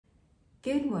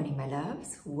Good morning, my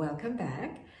loves. Welcome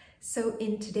back. So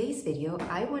in today's video,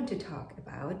 I want to talk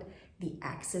about the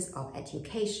axis of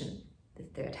education, the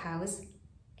third house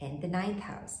and the ninth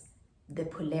house, the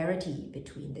polarity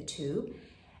between the two.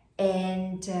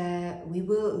 And we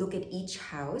will look at each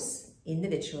house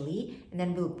individually, and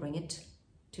then we'll bring it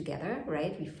together,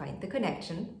 right? We find the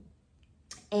connection.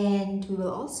 And we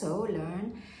will also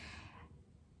learn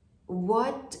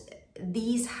what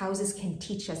these houses can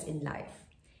teach us in life.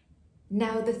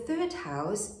 Now, the third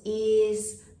house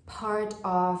is part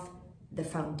of the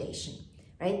foundation,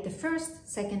 right? The first,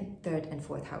 second, third, and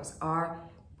fourth house are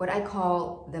what I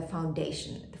call the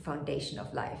foundation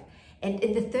of life. And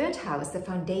in the third house, the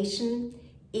foundation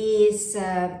is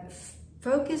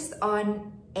focused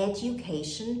on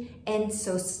education and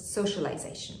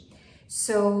socialization.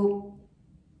 So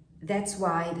that's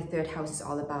why the third house is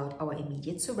all about our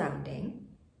immediate surrounding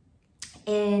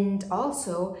and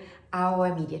also our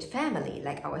immediate family,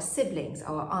 like our siblings,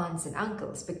 our aunts and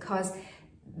uncles, because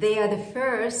they are the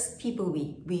first people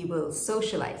we will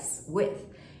socialize with.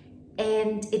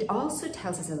 And it also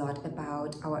tells us a lot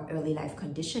about our early life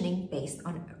conditioning based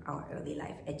on our early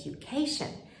life education.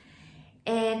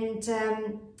 And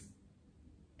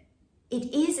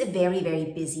it is a very,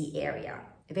 very busy area,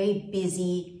 a very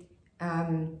busy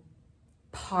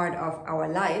part of our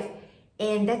life.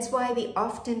 And that's why we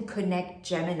often connect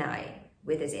Gemini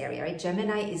with this area, right?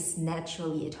 Gemini is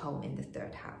naturally at home in the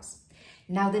third house.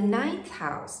 Now, the ninth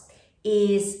house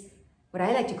is what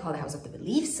I like to call the house of the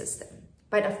belief system.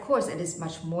 But of course, it is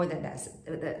much more than this.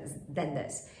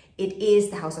 It is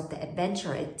the house of the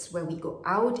adventure. It's where we go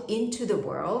out into the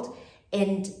world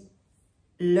and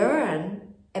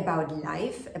learn about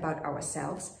life, about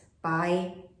ourselves,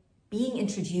 by being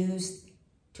introduced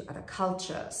to other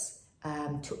cultures,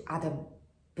 to other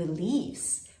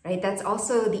beliefs, right? That's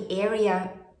also the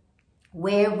area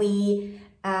where we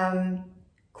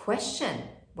question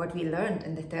what we learned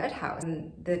in the third house,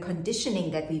 and the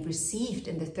conditioning that we received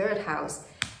in the third house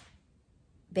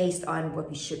based on what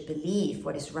we should believe,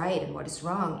 what is right and what is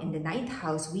wrong. In the ninth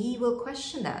house, we will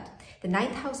question that. The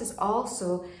ninth house is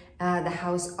also the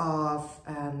house of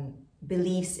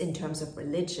beliefs in terms of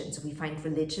religion. So we find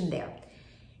religion there.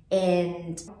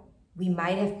 And we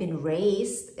might have been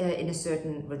raised in a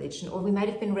certain religion, or we might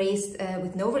have been raised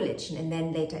with no religion. And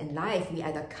then later in life, we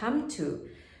either come to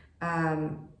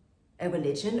a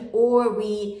religion, or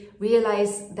we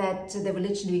realize that the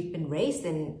religion we've been raised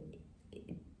in,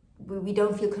 we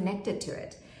don't feel connected to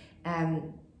it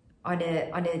on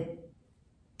a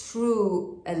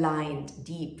true, aligned,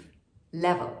 deep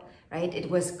level, right? It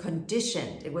was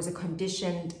conditioned. It was a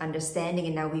conditioned understanding.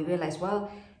 And now we realize, well,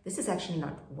 this is actually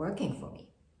not working for me.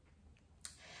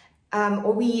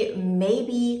 Or we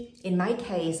maybe, in my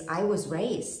case, I was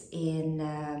raised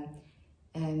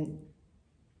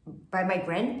by my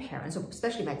grandparents,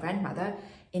 especially my grandmother,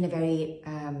 in a very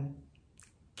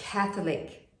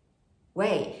Catholic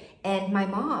way. And my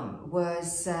mom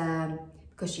was,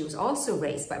 because she was also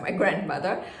raised by my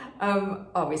grandmother,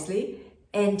 obviously,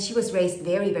 and she was raised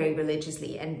very, very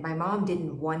religiously. And my mom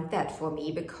didn't want that for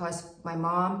me because my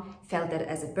mom felt that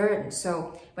as a burden.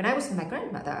 So when I was with my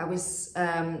grandmother, I was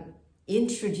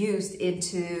introduced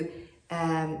into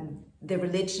the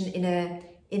religion in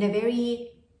a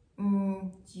very,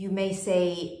 you may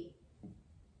say,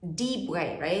 deep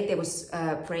way, right? There was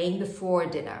praying before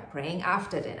dinner, praying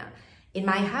after dinner. In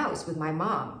my house with my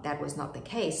mom, that was not the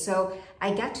case. So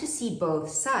I got to see both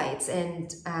sides.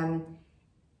 And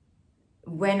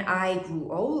when I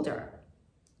grew older,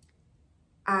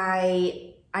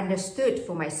 I understood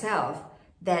for myself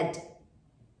that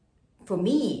for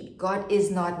me, God is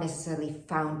not necessarily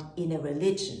found in a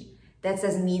religion. That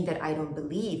doesn't mean that I don't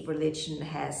believe religion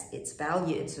has its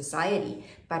value in society.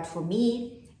 But for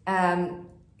me,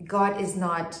 God is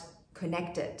not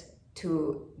connected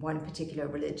to one particular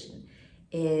religion.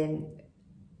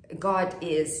 God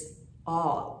is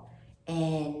all.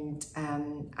 And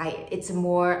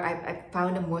I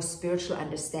found a more spiritual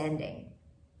understanding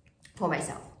for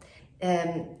myself.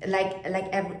 Like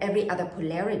every other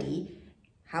polarity,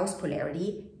 house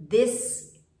polarity,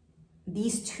 these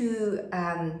two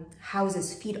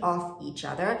houses feed off each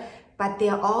other, but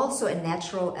they're also a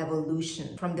natural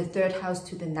evolution. From the third house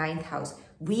to the ninth house,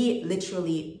 we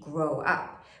literally grow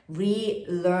up. We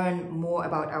learn more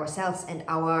about ourselves and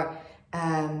our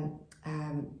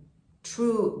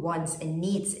true wants and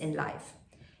needs in life.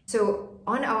 So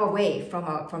on our way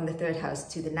from the third house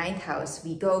to the ninth house,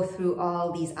 we go through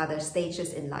all these other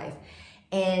stages in life.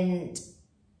 And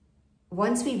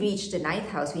once we reach the ninth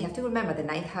house, we have to remember the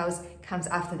ninth house comes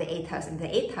after the eighth house. In the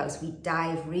eighth house, we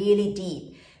dive really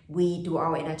deep. We do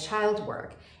our inner child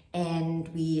work. and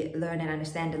we learn and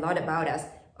understand a lot about us,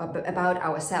 about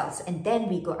ourselves, and then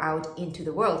we go out into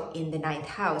the world in the ninth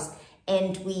house,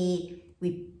 and we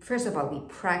first of all, we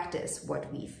practice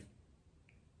what we've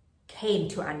came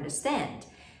to understand,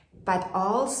 but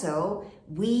also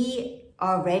we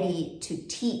are ready to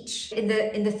teach. In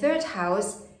the third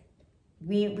house,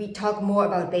 we talk more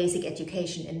about basic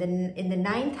education. In the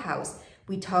ninth house,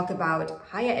 we talk about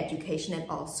higher education and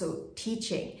also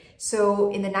teaching. So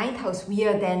in the ninth house, we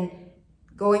are then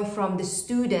going from the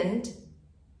student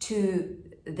to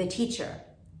the teacher.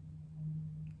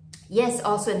 Yes,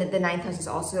 also in the ninth house is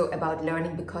also about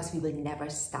learning, because we will never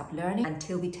stop learning.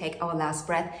 Until we take our last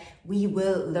breath, we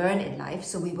will learn in life.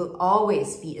 So we will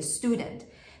always be a student.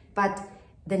 But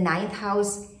the ninth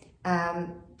house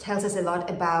tells us a lot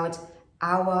about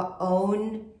our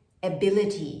own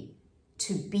ability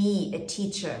to be a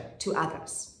teacher to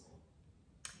others.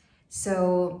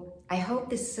 So I hope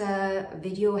this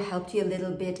video helped you a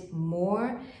little bit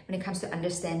more when it comes to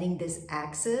understanding this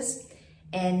axis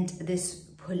and this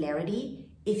polarity.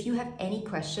 If you have any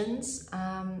questions,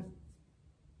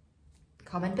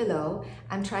 comment below.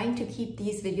 I'm trying to keep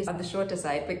these videos on the shorter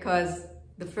side because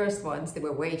the first ones, they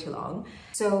were way too long.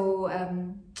 So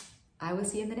I will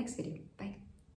see you in the next video. Bye.